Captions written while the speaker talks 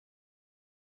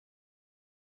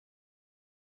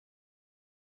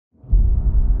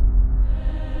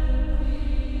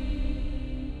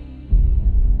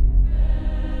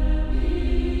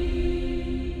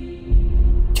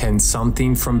can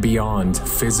something from beyond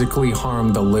physically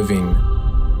harm the living?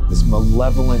 This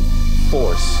malevolent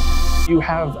force. You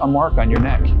have a mark on your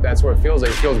neck. That's what it feels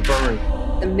like. It feels burned.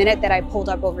 The minute that I pulled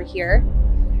up over here,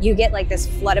 you get like this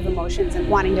flood of emotions and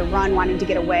wanting to run, wanting to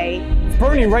get away. It's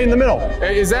burning right in the middle.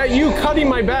 Is that you cutting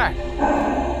my back?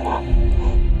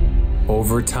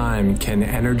 Over time, can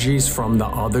energies from the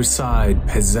other side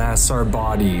possess our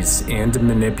bodies and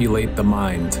manipulate the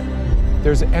mind?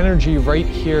 There's energy right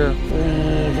here.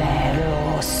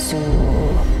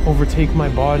 Overtake my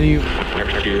body.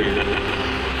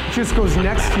 It just goes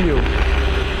next to you.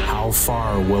 How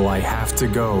far will I have to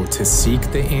go to seek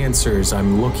the answers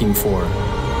I'm looking for?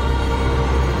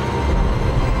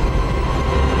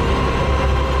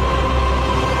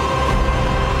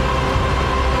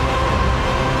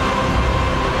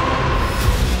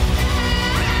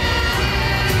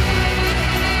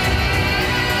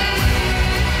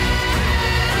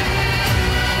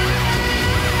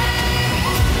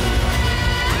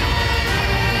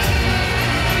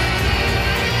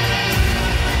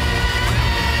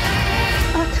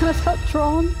 I felt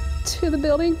drawn to the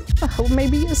building. I hope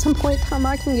maybe at some point in time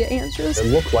I can get answers. It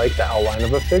looked like the outline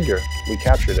of a figure. We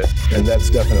captured it. And that's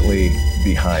definitely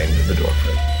behind the door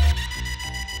frame.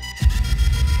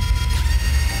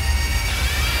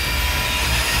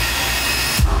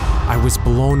 I was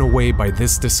blown away by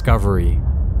this discovery.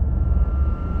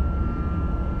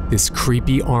 This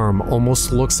creepy arm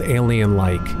almost looks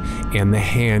alien-like, and the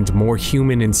hand more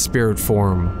human in spirit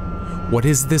form. What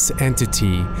is this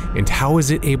entity, and how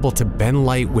is it able to bend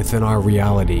light within our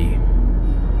reality?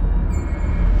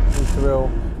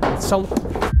 Thrill.